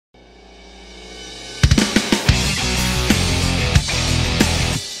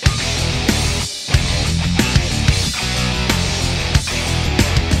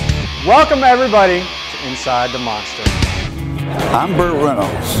Welcome everybody to Inside the Monster. I'm Burt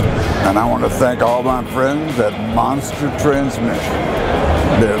Reynolds, and I want to thank all my friends at Monster Transmission.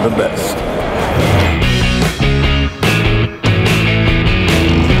 They're the best.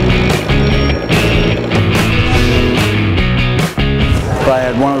 If I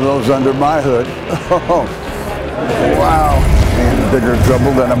had one of those under my hood, oh, wow, I'm in bigger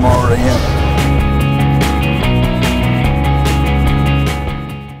trouble than I'm already in.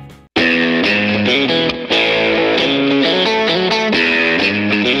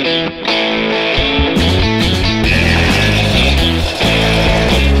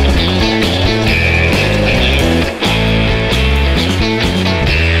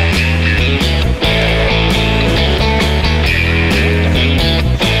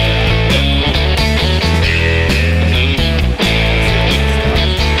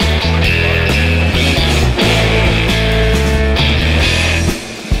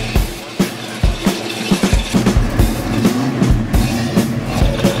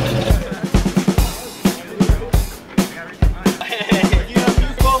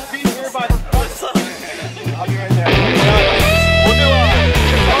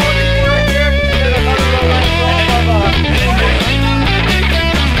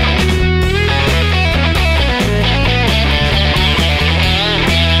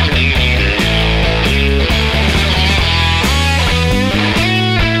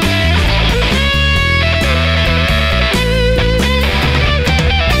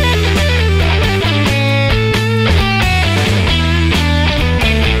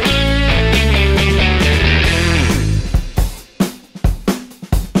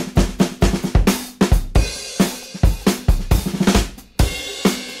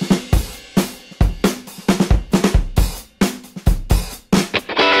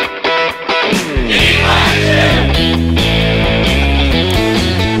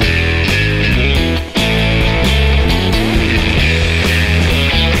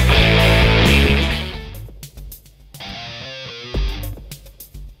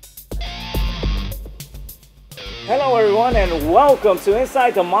 Hello everyone and welcome to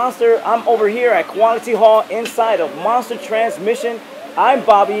Inside the Monster. I'm over here at Quality Hall inside of Monster Transmission. I'm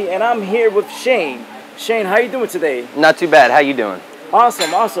Bobby and I'm here with Shane. Shane, how you doing today? Not too bad. How you doing?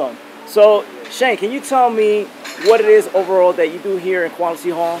 Awesome, awesome. So Shane, can you tell me what it is overall that you do here in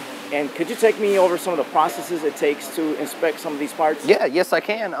Quality Hall? And could you take me over some of the processes it takes to inspect some of these parts? Yeah, yes I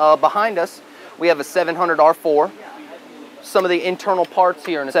can. Behind us, we have a 700 R4. Some of the internal parts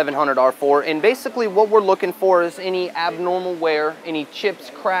here in a 700 R4, and basically what we're looking for is any abnormal wear, any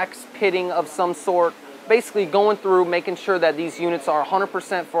chips, cracks, pitting of some sort, basically going through making sure that these units are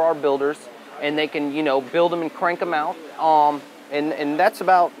 100% for our builders and they can, you know, build them and crank them out, and that's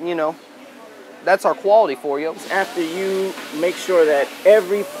about, you know, that's our quality for you. After you make sure that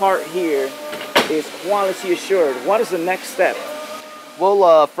every part here is quality assured, what is the next step?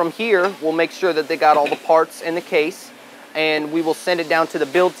 Well, from here we'll make sure that they got all the parts in the case, and we will send it down to the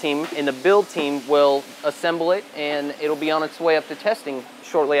build team, and the build team will assemble it, and it'll be on its way up to testing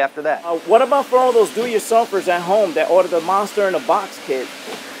shortly after that. What about for all those do-it-yourselfers at home that order the Monster in a Box kit?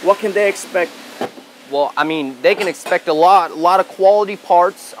 What can they expect? Well, I mean, they can expect a lot of quality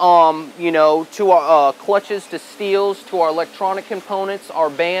parts, you know, to our clutches, to steels, to our electronic components, our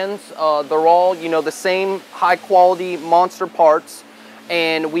bands. They're all, you know, the same high-quality Monster parts.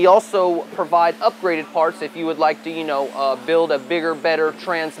 And we also provide upgraded parts if you would like to, you know, build a bigger, better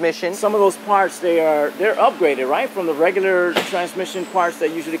transmission. Some of those parts, they're upgraded, right? From the regular transmission parts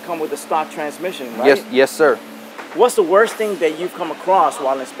that usually come with the stock transmission, right? Yes, sir. What's the worst thing that you've come across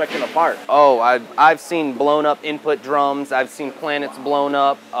while inspecting a part? Oh, I've seen blown up input drums. I've seen planets blown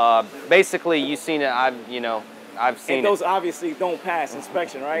up. Basically, you've seen it. I've seen and those obviously don't pass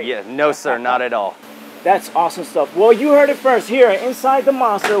inspection, right? Yeah, no, sir, not at all. That's awesome stuff. Well, you heard it first here at Inside the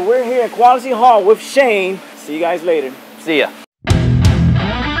Monster. We're here at Quality Hall with Shane. See you guys later. See ya.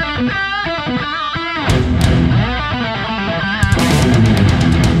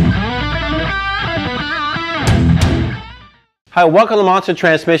 Hi, welcome to Monster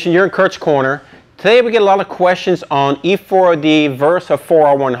Transmission. You're in Kurt's Corner. Today we get a lot of questions on E4OD versus a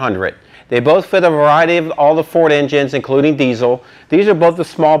 4R100. They both fit a variety of all the Ford engines, including diesel. These are both the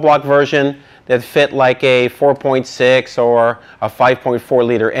small block version that fit like a 4.6 or a 5.4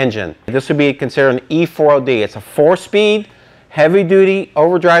 liter engine. This would be considered an E4OD. It's a 4-speed, heavy-duty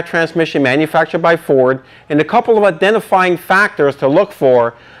overdrive transmission manufactured by Ford, and a couple of identifying factors to look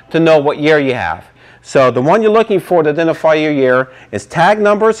for to know what year you have. So the one you're looking for to identify your year is tag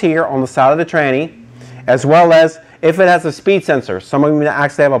numbers here on the side of the tranny, as well as if it has a speed sensor. Some of them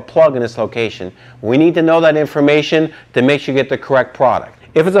actually have a plug in this location. We need to know that information to make sure you get the correct product.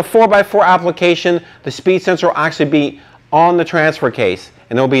 If it's a 4x4 application, the speed sensor will actually be on the transfer case,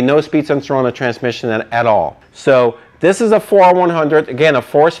 and there will be no speed sensor on the transmission at all. So this is a 4R100, again a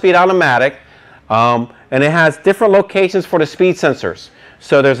 4-speed automatic, and it has different locations for the speed sensors.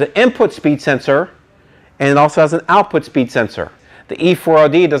 So there's an input speed sensor, and it also has an output speed sensor. The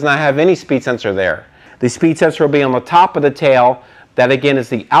E4OD does not have any speed sensor there. The speed sensor will be on the top of the tail. That again is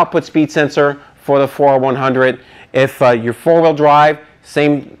the output speed sensor for the 4R100. If you're 4-wheel drive,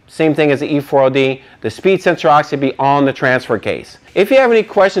 same thing as the E4OD. The speed sensor will actually be on the transfer case. If you have any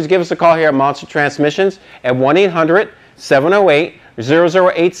questions, give us a call here at Monster Transmissions at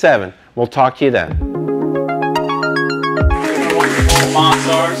 1-800-708-0087. We'll talk to you then.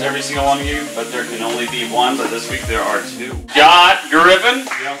 Monstars, every single one of you, but there can only be one, but this week there are 2. Got Griffin.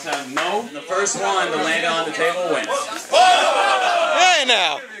 We also have No. And the first one to land on the table wins. Hey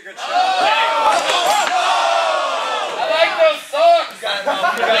now! I like those socks.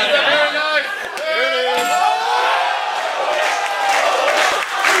 Very nice.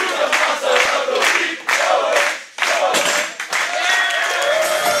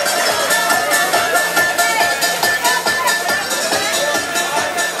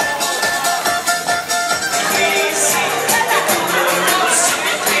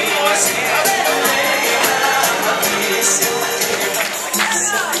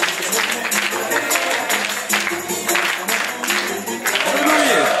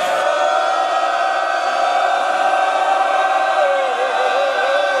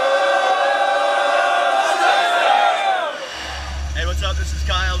 This is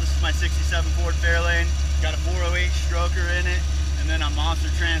Kyle. This is my 67 Ford Fairlane. Got a 408 stroker in it, and then a Monster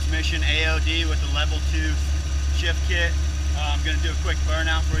Transmission E4OD with a level 2 shift kit. I'm going to do a quick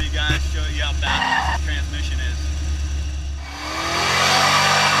burnout for you guys, show you how bad this transmission is.